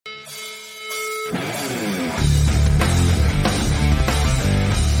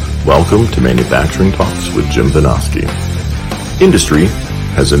Welcome to Manufacturing Talks with Jim Vinoski. Industry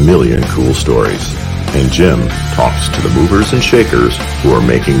has a million cool stories, and Jim talks to the movers and shakers who are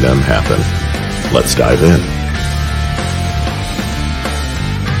making them happen. Let's dive in.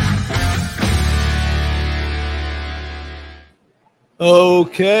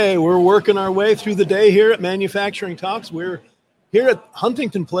 Okay, we're working our way through the day here at Manufacturing Talks. We're here at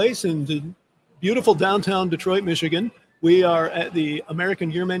Huntington Place in the beautiful downtown Detroit, Michigan. We are at the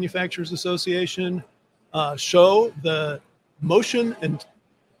American Gear Manufacturers Association show, the Motion and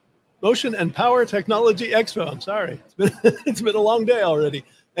Power Technology Expo. I'm sorry, it's been a long day already.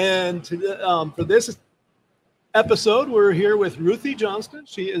 And for this episode, we're here with Ruthie Johnston.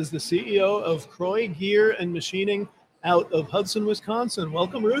 She is the CEO of Croix Gear and Machining out of Hudson, Wisconsin.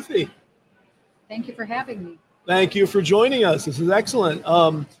 Welcome, Ruthie. Thank you for having me. Thank you for joining us. This is excellent.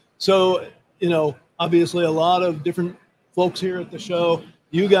 So, obviously a lot of different folks here at the show.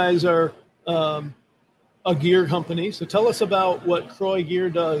 You guys are a gear company. So tell us about what Croix Gear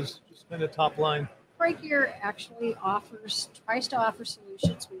does, just kind of top line. Croix Gear actually tries to offer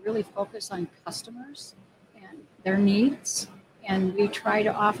solutions. We really focus on customers and their needs, and we try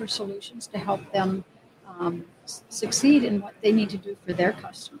to offer solutions to help them succeed in what they need to do for their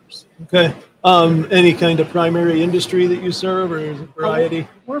customers. Okay. Any kind of primary industry that you serve, or is it variety?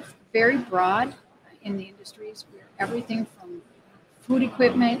 We're very broad in the industries. We're everything from food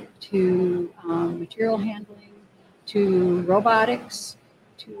equipment to material handling to robotics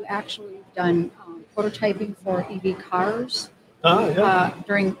to actually done prototyping for EV cars. Yeah.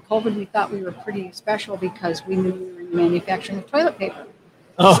 During COVID, we thought we were pretty special because we knew we were in the manufacturing of toilet paper.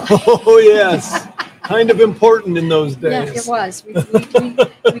 Oh, yes. Kind of important in those days. Yeah, it was.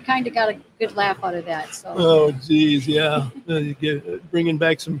 We kind of got a good laugh out of that. So. Oh, geez, yeah. Bringing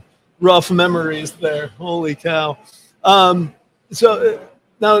back some rough memories there. Holy cow. So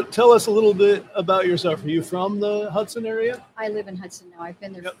now tell us a little bit about yourself. Are you from the Hudson area? I live in Hudson now. I've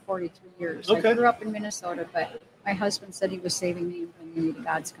been there for 43 years. Okay. I grew up in Minnesota, but my husband said he was saving me and bringing me to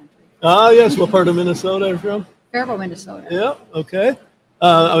God's country. Yes. What part of Minnesota are you from? Faribault, Minnesota. Yeah. Okay.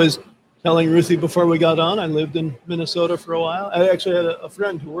 I was telling Ruthie before we got on, I lived in Minnesota for a while. I actually had a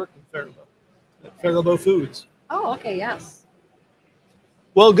friend who worked in Faribault, at Faribault Foods. Oh, okay. Yes.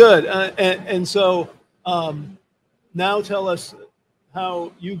 Well, good. And so now tell us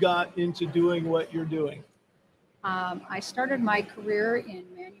how you got into doing what you're doing. I started my career in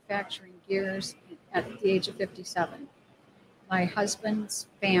manufacturing gears at the age of 57. My husband's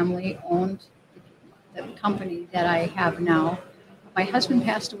family owned the company that I have now. My husband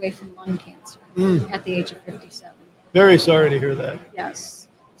passed away from lung cancer at the age of 57. Very sorry to hear that. Yes.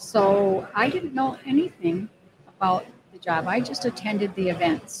 So I didn't know anything about the job. I just attended the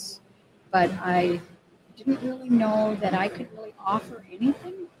events, but I didn't really know that I could really offer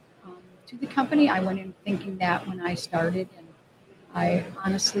anything to the company. I went in thinking that when I started, and I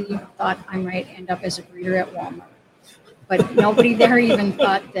honestly thought I might end up as a greeter at Walmart. But nobody there even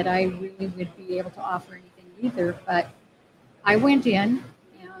thought that I really would be able to offer anything either. But I went in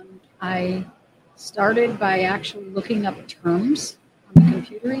and I started by actually looking up terms on the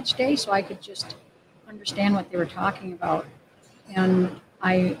computer each day so I could just understand what they were talking about. And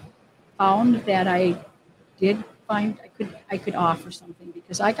I found that I could offer something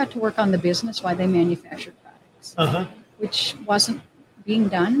because I got to work on the business while they manufactured products, which wasn't being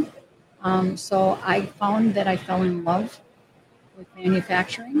done. So I found that I fell in love with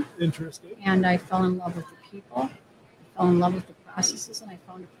manufacturing. Interesting. And I fell in love with the people. I fell in love with the processes, and I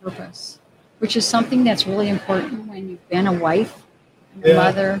found a purpose, which is something that's really important when you've been a wife and a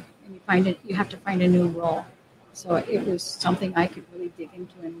mother, and you have to find a new role. So it was something I could really dig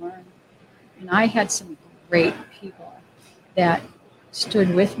into and learn. And I had some great people that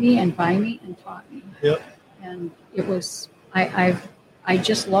stood with me and by me and taught me. Yep. And it was I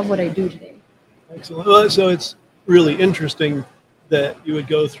just love what I do today. Excellent. Well, so it's really interesting that you would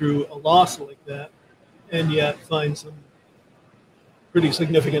go through a loss like that and yet find some pretty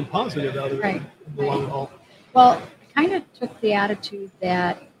significant positive out of it in the long haul. Well, I kind of took the attitude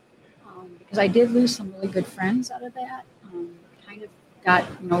that because I did lose some really good friends out of that, kind of got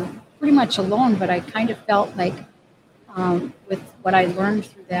pretty much alone, but I kind of felt like with what I learned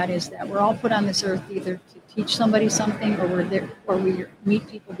through that is that we're all put on this earth either to teach somebody something or we meet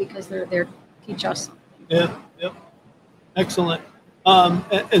people because they're there to teach us something. Yeah, yep. Excellent.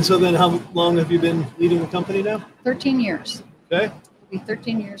 And so then how long have you been leading the company now? 13 years. Okay. It'll be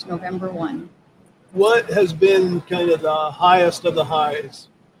 13 years, November 1. What has been kind of the highest of the highs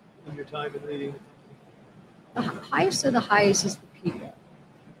in your time in leading the company? The highest of the highs is the people.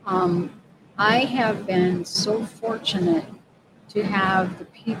 I have been so fortunate to have the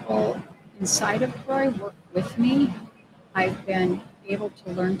people inside of Croix work with me. I've been able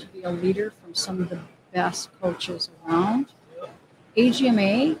to learn to be a leader from some of the best coaches around.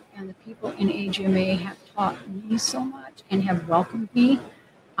 AGMA and the people in AGMA have taught me so much and have welcomed me.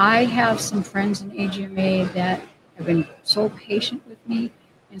 I have some friends in AGMA that have been so patient with me,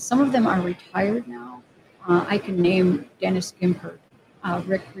 and some of them are retired now. I can name Dennis Gimpert,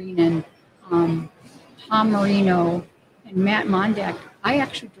 Rick Greenan, Tom Marino, and Matt Mondak. I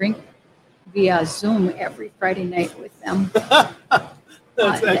actually drink via Zoom every Friday night with them.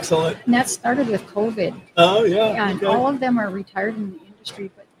 That's excellent. And that started with COVID. Oh, yeah. And all of them are retired in the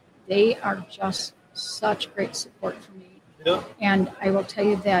industry, but they are just such great support for me. Yeah. And I will tell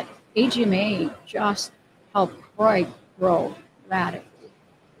you that AGMA just helped Croix grow radically.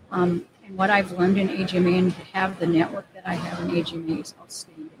 And what I've learned in AGMA and to have the network that I have in AGMA is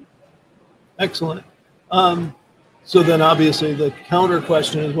outstanding. Excellent. So then obviously the counter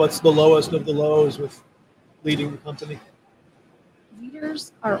question is, what's the lowest of the lows with leading the company?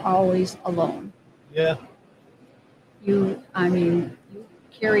 Leaders are always alone. Yeah. You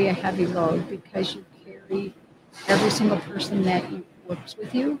carry a heavy load because you carry every single person that works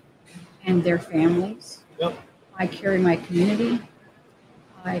with you and their families. Yep. I carry my community.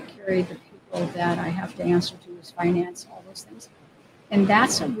 I carry the people that I have to answer to as finance, all those things. And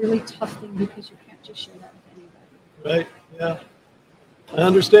that's a really tough thing because you can't just share that with anybody. Right. Yeah. I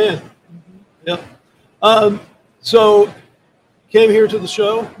understand. Yep. So came here to the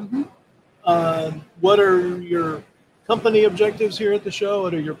show. What are your company objectives here at the show?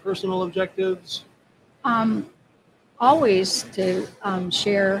 What are your personal objectives? Always to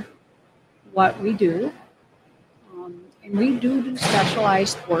share what we do. And we do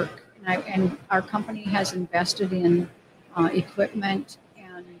specialized work. And our company has invested in equipment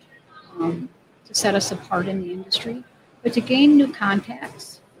and to set us apart in the industry. But to gain new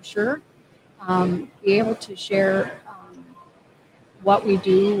contacts, for sure. Be able to share what we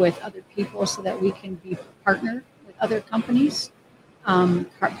do with other people so that we can be partnered with other companies,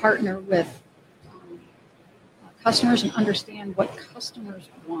 partner with customers and understand what customers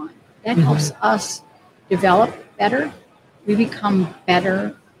want. That helps us develop better. We become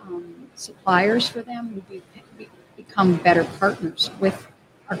better suppliers for them. We become better partners with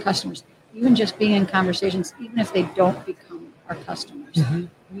our customers. Even just being in conversations, even if they don't become our customers,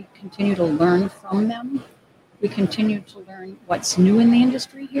 we continue to learn from them. We continue to learn what's new in the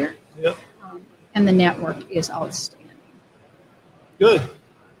industry here. Yep. And the network is outstanding. Good.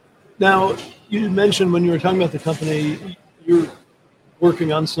 Now, you mentioned when you were talking about the company, you're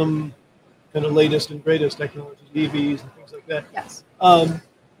working on some kind of latest and greatest technologies, EVs and things like that. Yes.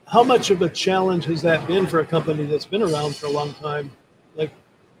 How much of a challenge has that been for a company that's been around for a long time, like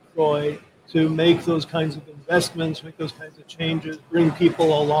Croix, to make those kinds of investments, make those kinds of changes, bring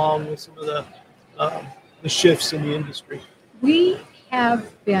people along with some of the shifts in the industry? We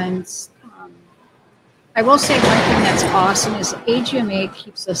have been, I will say one thing that's awesome is AGMA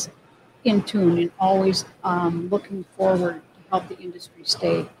keeps us in tune and always looking forward to help the industry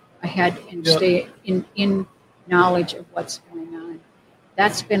stay ahead and stay in knowledge of what's going on.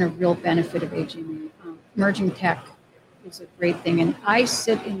 That's been a real benefit of AGMA. Emerging tech is a great thing. And I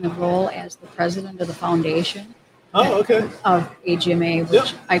sit in the role as the president of the foundation of AGMA,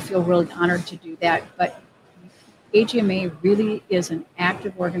 which I feel really honored to do that. But AGMA really is an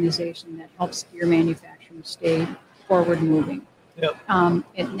active organization that helps gear manufacturing stay forward moving. Yep.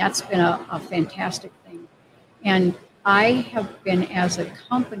 And that's been a fantastic thing. And I have been, as a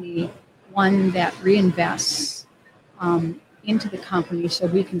company, one that reinvests into the company so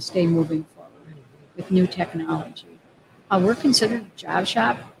we can stay moving forward with new technology. We're considered a job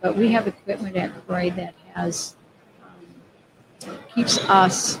shop, but we have equipment at Croix that has keeps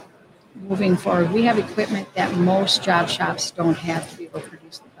us moving forward. We have equipment that most job shops don't have to be able to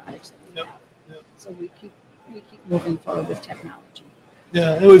produce the products that we have. Yep. So we keep moving forward with technology.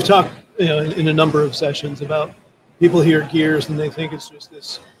 Yeah, and we've talked, in a number of sessions about people hear gears and they think it's just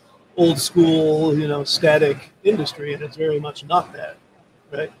this old school, static industry, and it's very much not that,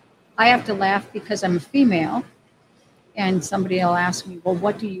 right? I have to laugh because I'm a female, and somebody will ask me, well,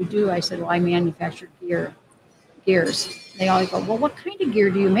 what do you do? I said, well, I manufacture gears. They all go, well, what kind of gear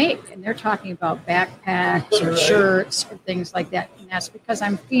do you make? And they're talking about backpacks or shirts or things like that. And that's because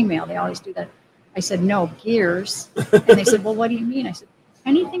I'm female. They always do that. I said, no, gears. And they said, well, what do you mean? I said,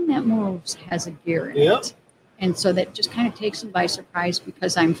 anything that moves has a gear in it. And so that just kind of takes them by surprise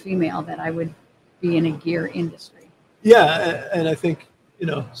because I'm female that I would be in a gear industry. Yeah, and I think,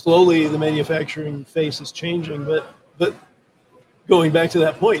 slowly the manufacturing face is changing, but going back to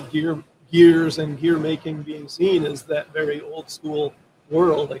that point, gears and gear making being seen as that very old school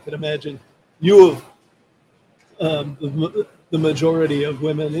world. I could imagine you have the majority of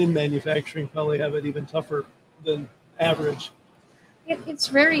women in manufacturing probably have it even tougher than average. It's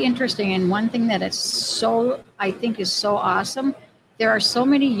very interesting, and one thing that I think is so awesome, there are so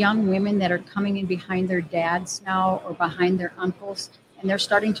many young women that are coming in behind their dads now or behind their uncles, and they're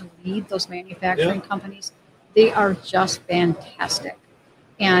starting to lead those manufacturing companies. They are just fantastic,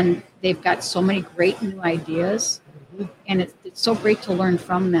 and they've got so many great new ideas, and it's so great to learn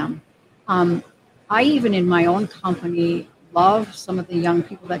from them. I even in my own company love some of the young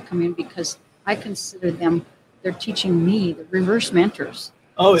people that come in because I consider them, they're teaching me, the reverse mentors.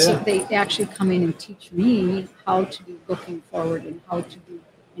 Oh, yeah. So they actually come in and teach me how to be looking forward and how to do,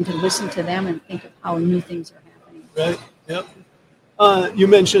 and to listen to them and think of how new things are happening. Right, yep. You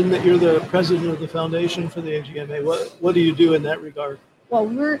mentioned that you're the president of the foundation for the AGMA. What do you do in that regard? Well,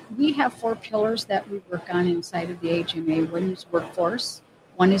 we have 4 pillars that we work on inside of the AGMA. One is workforce,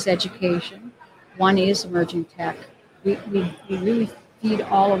 one is education, one is emerging tech. We really feed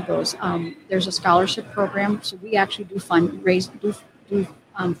all of those. There's a scholarship program, so we actually do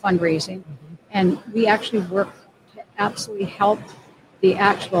fundraising, and we actually work to absolutely help the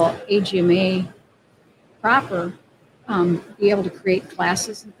actual AGMA proper be able to create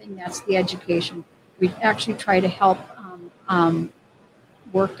classes and things. That's the education. We actually try to help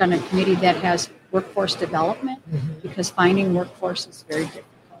work on a committee that has workforce development because finding workforce is very difficult.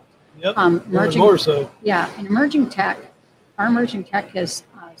 Yep, more so. Yeah, and emerging tech. Our emerging tech has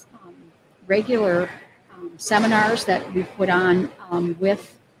regular seminars that we put on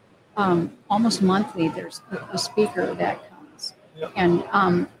with almost monthly. There's a speaker that comes. Yep.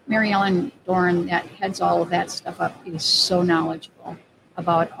 And Mary Ellen Doran, that heads all of that stuff up, is so knowledgeable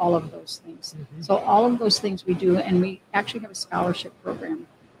about all of those things. So all of those things we do, and we actually have a scholarship program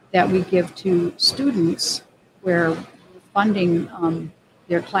that we give to students where we're funding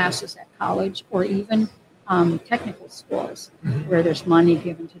their classes at college or even technical schools where there's money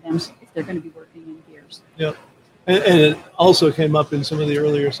given to them if they're going to be working in gears. Yeah, and it also came up in some of the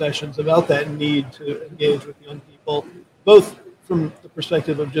earlier sessions about that need to engage with young people, both from the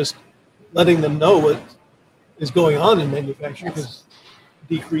perspective of just letting them know what is going on in manufacturing, because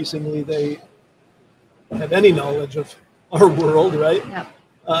decreasingly they have any knowledge of our world, right?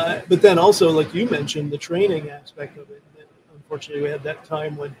 Yeah. But then also, like you mentioned, the training aspect of it. Unfortunately, we had that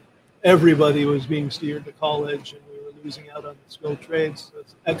time when everybody was being steered to college and we were losing out on the skilled trades. So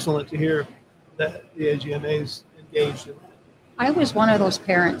it's excellent to hear that the AGMA is engaged in that. I was one of those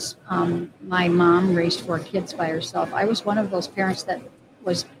parents. My mom raised 4 kids by herself. I was one of those parents that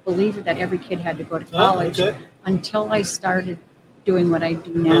was believed that every kid had to go to college until I started doing what I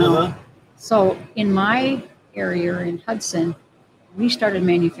do now. So in my area in Hudson, we started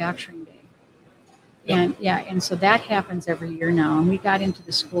manufacturing day. And so that happens every year now. And we got into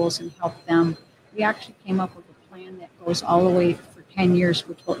the schools and helped them. We actually came up with a plan that goes all the way for 10 years,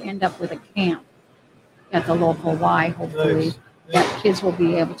 which will end up with a camp at the local Y, hopefully. Nice. That kids will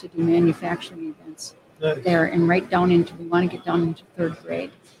be able to do manufacturing events there and right down into, we want to get down into 3rd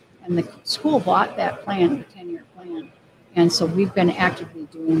grade. And the school bought that plan, the 10-year plan. And so we've been actively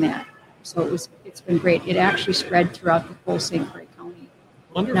doing that. So it's been great. It actually spread throughout the whole St. Croix County.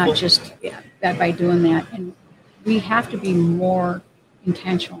 Wonderful. Not just that by doing that. And we have to be more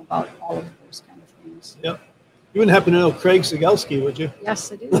intentional about all of those kind of things. Yep. You wouldn't happen to know Craig Sigelski, would you?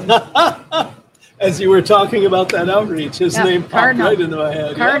 Yes, I do. As you were talking about that outreach, his name popped right into my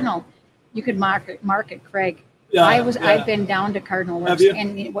head. Cardinal. Yeah. You could market Craig. Yeah, I've been down to Cardinal Works. Have you?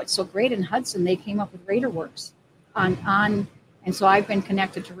 And what's so great in Hudson, they came up with Raider Works and so I've been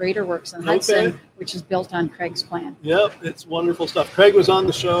connected to Raider Works in Hudson, which is built on Craig's plan. Yep, it's wonderful stuff. Craig was on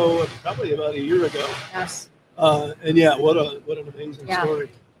the show probably about a year ago. Yes. And yeah, what an amazing story.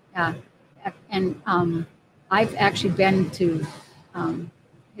 Yeah, and I've actually been to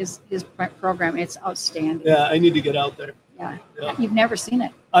his program. It's outstanding. Yeah, I need to get out there. Yeah. You've never seen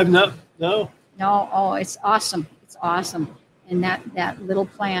it? I've not. No. Oh, it's awesome. It's awesome. And that little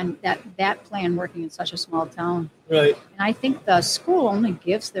plan, that plan working in such a small town. Right. And I think the school only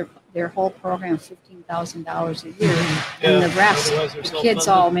gives their whole program $15,000 a year, and the rest the kids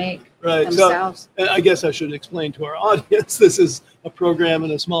all make themselves. So, I guess I should explain to our audience, this is a program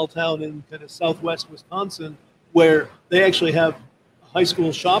in a small town in kind of southwest Wisconsin where they actually have a high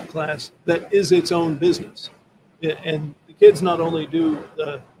school shop class that is its own business. And the kids not only do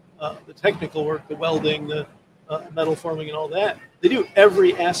the technical work, the welding, the metal forming and all that, they do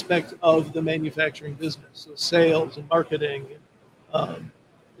every aspect of the manufacturing business, so sales and marketing,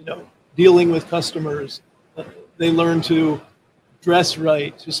 dealing with customers. They learn to dress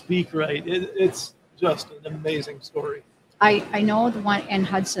right, to speak right. It's just an amazing story. I know the one in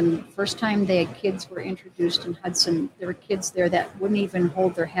Hudson, first time the kids were introduced in Hudson, there were kids there that wouldn't even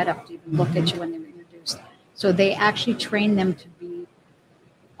hold their head up to even look at you when they were introduced. So they actually trained them to be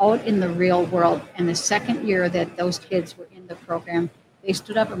out in the real world. And the second year that those kids were in the program, they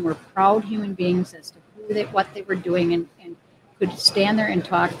stood up and were proud human beings as to what they were doing and could stand there and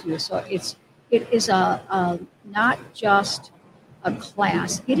talk to you. So it is a not just a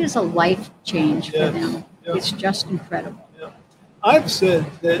class, it is a life change for them. Yep. It's just incredible. Yep. I've said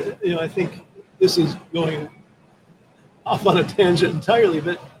that, I think this is going off on a tangent entirely,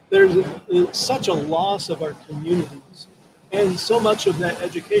 but there's such a loss of our communities. And so much of that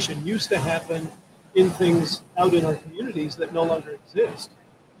education used to happen in things out in our communities that no longer exist.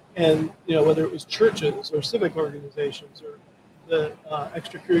 And, whether it was churches or civic organizations or the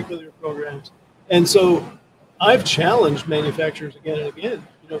extracurricular programs. And so I've challenged manufacturers again and again,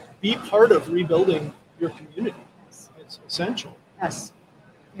 be part of rebuilding your community. It's essential. Yes,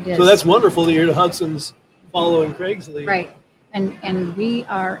 it is. So that's wonderful to hear the Hudson's following Craig's lead. Right. And we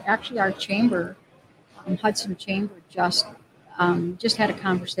are actually, our chamber, Hudson Chamber, just had a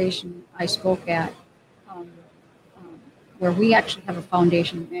conversation I spoke at where we actually have a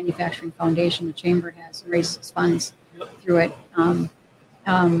foundation, manufacturing foundation the chamber has, and raises funds through it.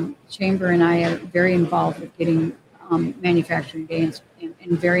 Chamber and I are very involved with getting manufacturing day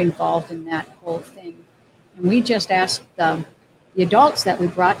and very involved in that whole thing. And we just asked the adults that we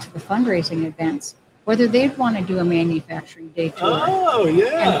brought to the fundraising events whether they'd want to do a manufacturing day tour. Oh,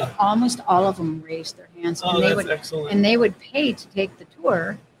 yeah. And almost all of them raised their hands. Oh, that's excellent. And they would pay to take the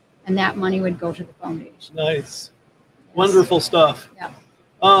tour, and that money would go to the foundation. Nice. Wonderful stuff.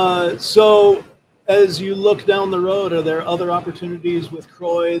 Yeah. So as you look down the road, are there other opportunities with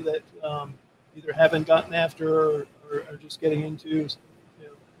Croix that either haven't gotten after or are just getting into,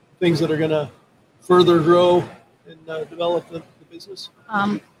 things that are going to further grow and develop the business?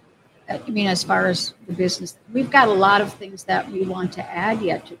 I mean, as far as the business, we've got a lot of things that we want to add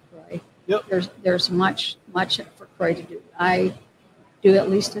yet to Croix. Yep. There's much for Croix to do. I do at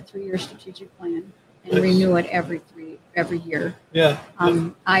least a 3-year strategic plan and renew it every year. Yeah.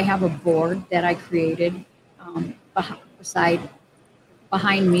 I have a board that I created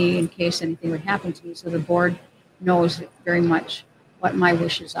behind me in case anything would happen to me. So the board knows very much what my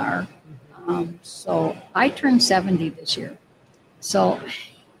wishes are. So I turned 70 this year. So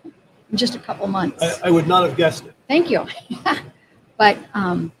in just a couple months. I would not have guessed it. Thank you. But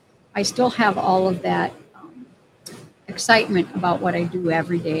I still have all of that excitement about what I do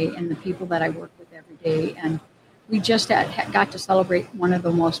every day and the people that I work with every day. And we just got to celebrate one of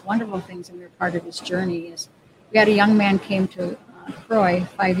the most wonderful things, and we were part of this journey, is we had a young man came to Croix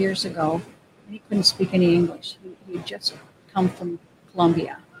 5 years ago, and he couldn't speak any English. He had just come from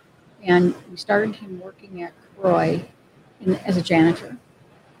Colombia. And we started him working at Croix as a janitor.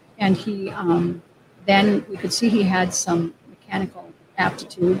 And he then we could see he had some mechanical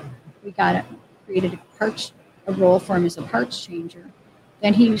aptitude. We created a role for him as a parts changer.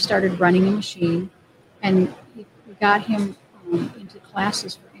 Then he started running a machine, and we got him into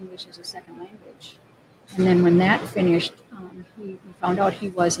classes for English as a second language. And then when that finished, we found out he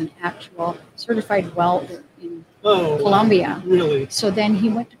was an actual certified welder in Colombia. Really? So then he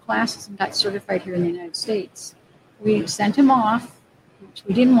went to classes and got certified here in the United States. We sent him off, which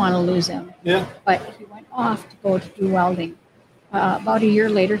we didn't want to lose him. Yeah. But he went off to go to do welding. About a year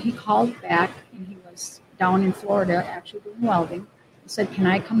later, he called back, and he was down in Florida actually doing welding. He said, "Can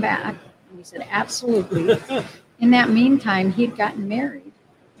I come back?" And we said, "Absolutely." In that meantime, he had gotten married,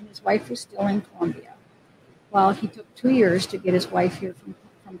 and his wife was still in Colombia. Well, he took 2 years to get his wife here from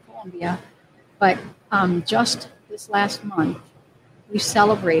Colombia. But just this last month, we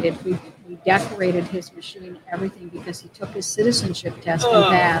celebrated. We decorated his machine, everything, because he took his citizenship test and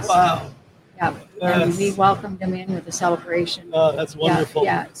passed. Wow. Yeah, and we welcomed him in with a celebration. Oh, that's wonderful.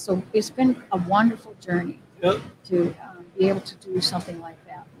 Yeah, so it's been a wonderful journey to be able to do something like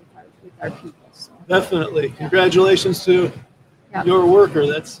that with our people. So. Definitely. Yeah. Congratulations to your worker.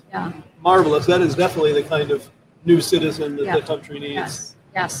 That's marvelous. That is definitely the kind of new citizen that the country needs.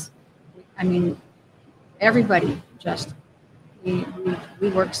 Yes. I mean, everybody just, we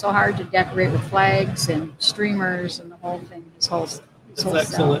work so hard to decorate with flags and streamers and the whole thing. That's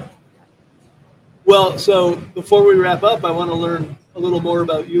excellent. Well, so before we wrap up, I want to learn a little more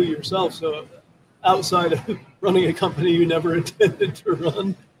about you yourself. So outside of running a company you never intended to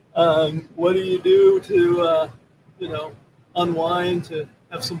run, what do you do to, unwind, to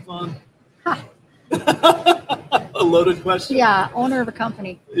have some fun? A loaded question. Yeah, owner of a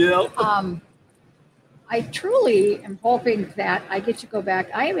company. Yeah. I truly am hoping that I get to go back.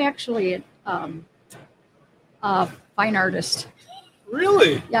 I am actually a fine artist.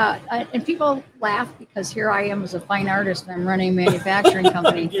 Really? Yeah, and people laugh because here I am as a fine artist and I'm running a manufacturing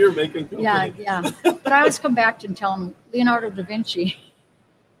company. Gear making company. Yeah. But I always come back and tell them Leonardo da Vinci.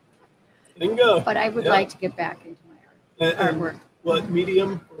 Bingo. But I would like to get back into my artwork. What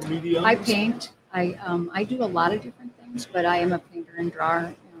medium or mediums? I paint. I do a lot of different things, but I am a painter and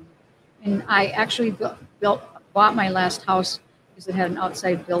drawer. And I actually bought my last house because it had an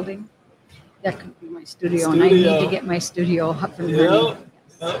outside building. That could be my studio, and I need to get my studio up and running.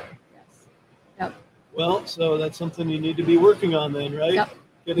 Yep. Well, so that's something you need to be working on then, right? Yep.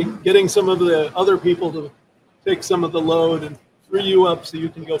 Getting some of the other people to take some of the load and free you up so you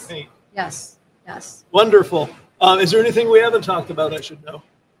can go paint. Yes. Wonderful. Is there anything we haven't talked about I should know?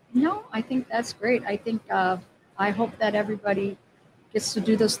 No, I think that's great. I think I hope that everybody gets to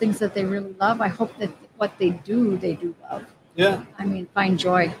do those things that they really love. I hope that what they do love. Yeah. I mean, find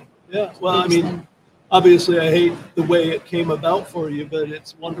joy. Yeah. Well, I mean, obviously I hate the way it came about for you, but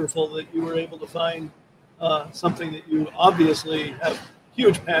it's wonderful that you were able to find something that you obviously have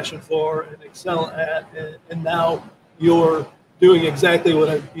huge passion for and excel at. And now you're doing exactly what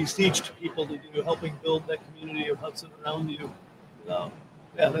I beseeched people to do, helping build that community of Hudson around you.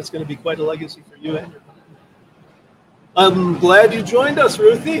 Yeah, that's going to be quite a legacy for you and your company. I'm glad you joined us,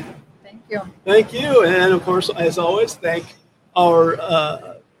 Ruthie. Thank you. Thank you. And of course, as always, thank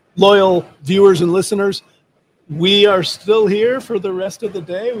our loyal viewers and listeners. We are still here for the rest of the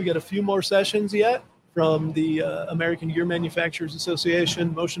day. We got a few more sessions yet from the American Gear Manufacturers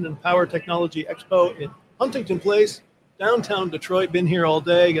Association Motion and Power Technology Expo in Huntington Place, downtown Detroit. Been here all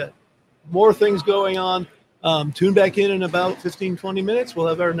day. Got more things going on. Tune back in about 15, 20 minutes. We'll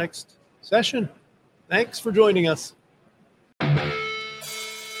have our next session. Thanks for joining us.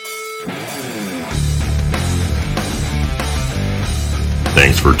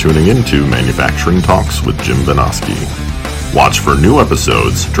 Thanks for tuning in to Manufacturing Talks with Jim Benoski. Watch for new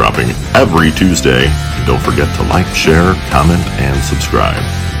episodes dropping every Tuesday. And don't forget to like, share, comment, and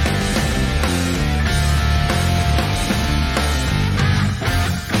subscribe.